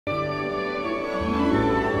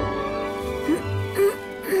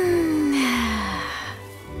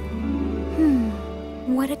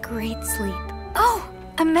What a great sleep. Oh,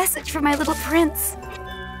 a message for my little prince.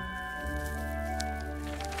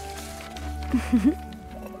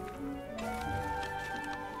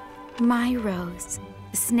 My Rose.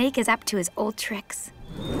 The snake is up to his old tricks.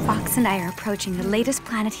 Fox and I are approaching the latest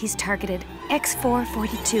planet he's targeted,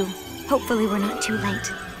 X442. Hopefully we're not too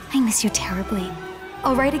late. I miss you terribly.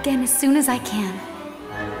 I'll write again as soon as I can.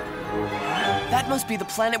 That must be the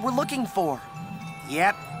planet we're looking for.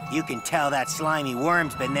 Yep, you can tell that slimy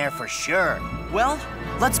worm's been there for sure. Well,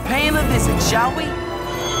 let's pay him a visit, shall we?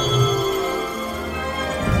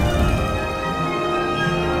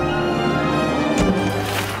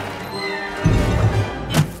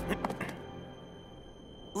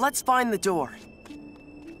 Let's find the door.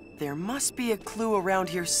 There must be a clue around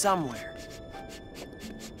here somewhere.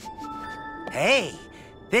 Hey,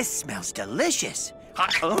 this smells delicious.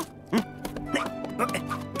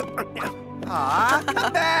 Aw,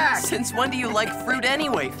 come back! Since when do you like fruit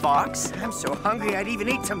anyway, Fox? I'm so hungry I'd even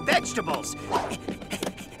eat some vegetables.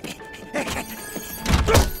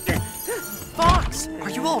 Fox, are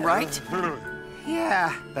you all right?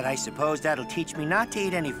 Yeah, but I suppose that'll teach me not to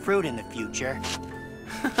eat any fruit in the future.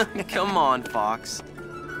 Come on, Fox.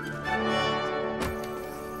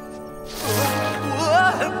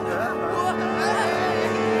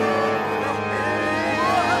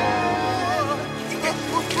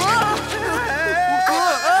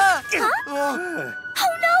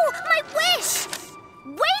 Oh no, my wish!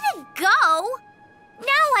 Way to go!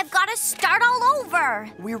 Now I've got to start all over.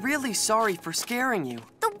 We're really sorry for scaring you.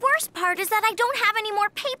 The worst part is that I don't have any more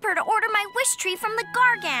paper to order my wish tree from the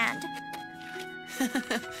Gargand.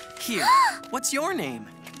 Here, what's your name?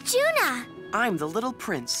 Juna. I'm the little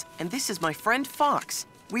prince, and this is my friend Fox.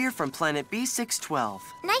 We're from planet B612.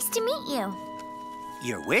 Nice to meet you.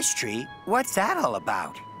 Your wish tree? What's that all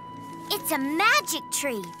about? It's a magic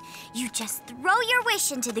tree. You just throw your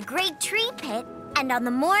wish into the great tree pit, and on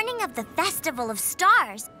the morning of the Festival of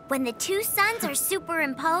Stars, when the two suns are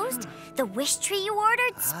superimposed, the wish tree you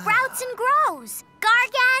ordered sprouts and grows.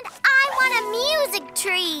 Gargand, I want a music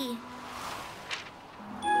tree.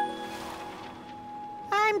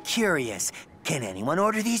 I'm curious. Can anyone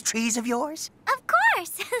order these trees of yours? Of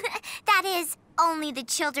course. That is, only the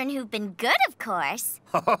children who've been good, of course.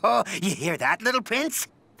 You hear that, little prince?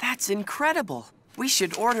 That's incredible. We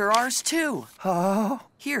should order ours too. Oh.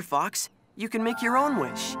 Here, Fox. You can make your own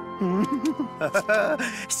wish.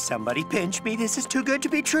 Somebody pinch me. This is too good to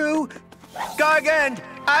be true. Gargand,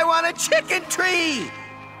 I want a chicken tree!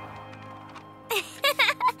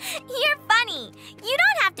 You're funny. You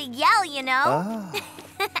don't have to yell, you know. Oh.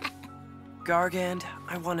 Gargand,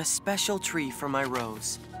 I want a special tree for my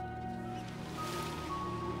Rose.